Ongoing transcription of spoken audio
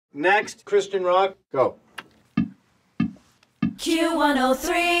Next, Christian rock, go.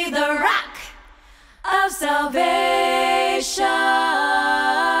 Q103, the rock of salvation.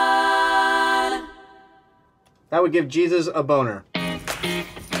 That would give Jesus a boner.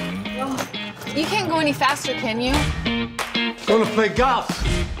 You can't go any faster, can you? Going to play golf.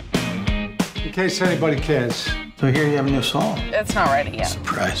 In case anybody cares. So here you have a new song. It's not ready yet.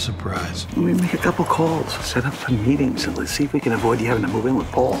 Surprise, surprise. We make a couple calls, set up some meetings, and let's see if we can avoid you having to move in with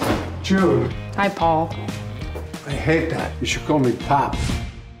Paul. Jude, Hi, Paul. I hate that. You should call me Pop.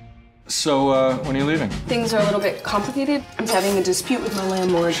 So, when are you leaving? Things are a little bit complicated. I'm having a dispute with my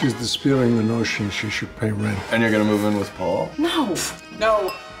landlord. She's disputing the notion she should pay rent. And you're gonna move in with Paul? No.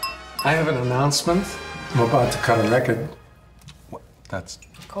 No. I have an announcement. I'm about to cut a record. That's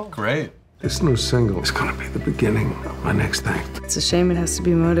great. This new single is gonna be the beginning of my next act. It's a shame it has to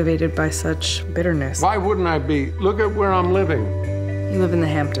be motivated by such bitterness. Why wouldn't I be? Look at where I'm living. You live in the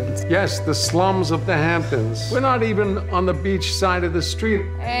Hamptons. Yes, the slums of the Hamptons. We're not even on the beach side of the street.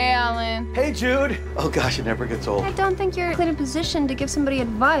 Hey, Alan. Hey, Jude. Oh, gosh, it never gets old. I don't think you're in a position to give somebody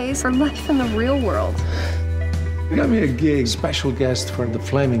advice for life in the real world. You got me a gig, special guest for the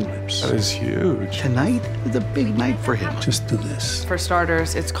Flaming Lips. That is huge. Tonight is a big night for him. Just do this. For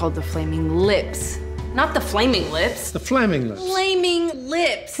starters, it's called the Flaming Lips. Not the Flaming Lips. The Flaming Lips. Flaming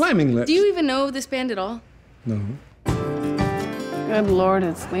Lips. Flaming Lips. Do you even know this band at all? No. Good Lord,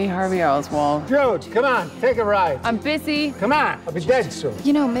 it's Lee Harvey Oswald. Jude, come on, take a ride. I'm busy. Come on, I'll be dead soon.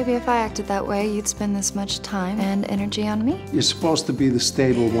 You know, maybe if I acted that way, you'd spend this much time and energy on me. You're supposed to be the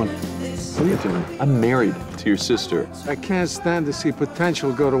stable one. What are you doing? I'm married to your sister. I can't stand to see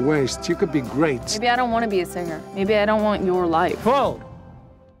potential go to waste. You could be great. Maybe I don't want to be a singer. Maybe I don't want your life. Whoa!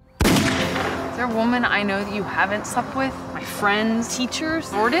 Is there a woman I know that you haven't slept with? My friends,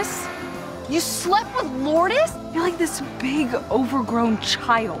 teachers, Lourdes? You slept with Lourdes? You're like this big, overgrown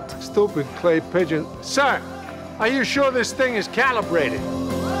child. Stupid clay pigeon. Sir, are you sure this thing is calibrated?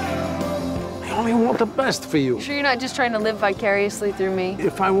 I only want the best for you. Sure you're not just trying to live vicariously through me?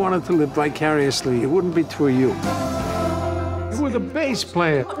 If I wanted to live vicariously, it wouldn't be through you. You were the bass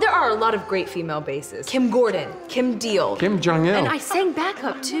player. There are a lot of great female basses. Kim Gordon, Kim Deal. Kim Jong-il. And I sang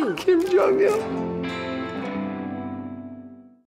backup, too. Kim Jong-il.